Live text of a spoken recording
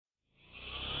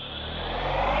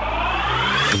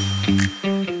Morning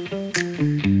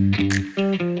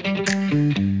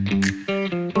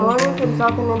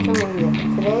Pennsauken Intermediate.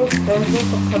 Today is Thursday,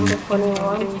 September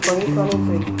 21,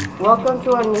 2023. Welcome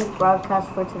to our news broadcast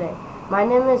for today. My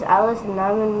name is Alice and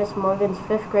I'm in Miss Morgan's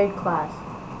 5th grade class.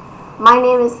 My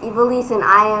name is Evelise and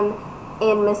I am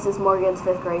in Mrs. Morgan's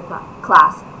 5th grade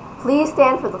class. Please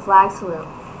stand for the flag salute.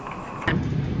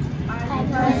 I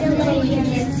pledge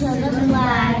allegiance to the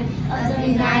flag of the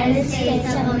United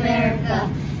States of America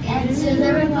and to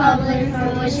the republic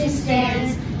for which it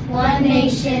stands, one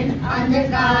nation, under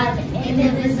God,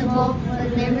 indivisible,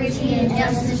 with liberty and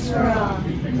justice for all.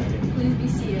 Please be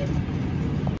seated.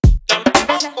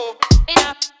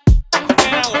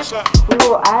 We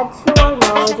will add to our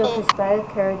knowledge of Hispanic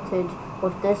heritage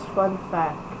with this fun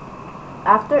fact.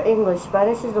 After English,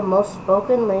 Spanish is the most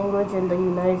spoken language in the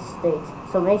United States,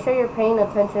 so make sure you're paying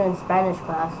attention in Spanish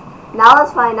class. Now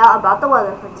let's find out about the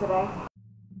weather for today.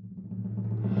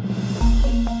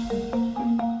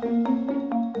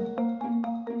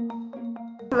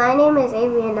 My name is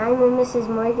Avery and I'm in Mrs.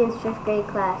 Morgan's 5th grade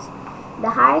class. The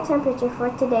higher temperature for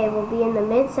today will be in the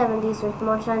mid-70s with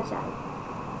more sunshine.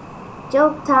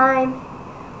 Joke time!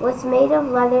 What's made of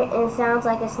leather and sounds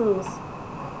like a sneeze?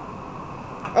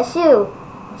 A shoe.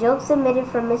 Joke submitted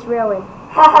from Miss Rowan.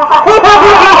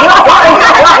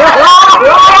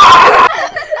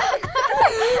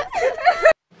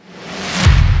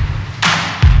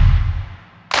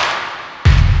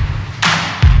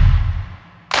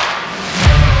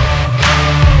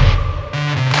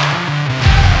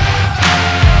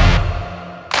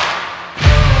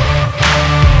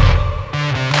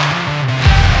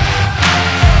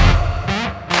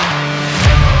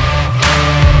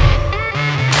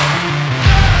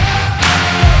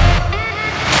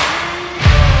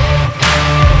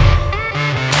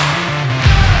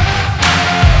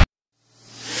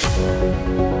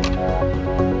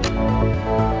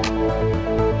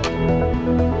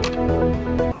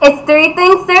 It's Three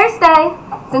Things Thursday!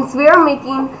 Since we are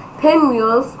making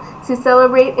pinwheels to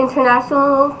celebrate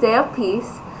International Day of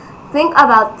Peace, think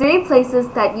about 3 places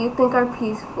that you think are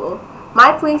peaceful.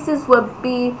 My places would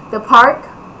be the park,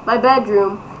 my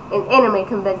bedroom, and anime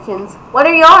conventions. What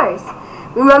are yours?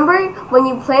 Remember when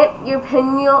you plant your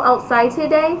pinwheel outside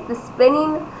today? The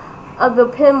spinning of the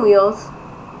pinwheels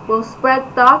will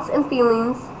spread thoughts and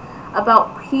feelings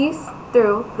about peace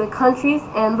through the countries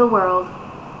and the world.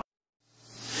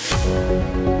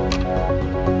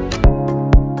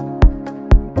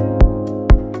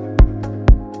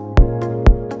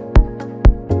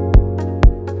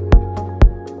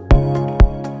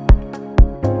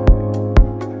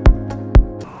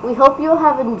 We hope you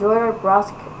have enjoyed our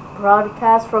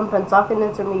broadcast from Pennsauken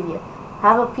Intermediate.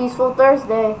 Have a peaceful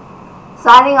Thursday.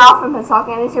 Signing off from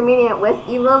Pennsauken Intermediate with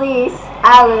Evelise,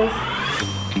 Alice,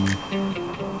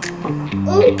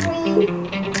 Avery!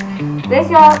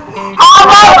 Bishop. Have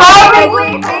a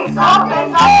lovely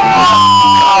Pennsauken!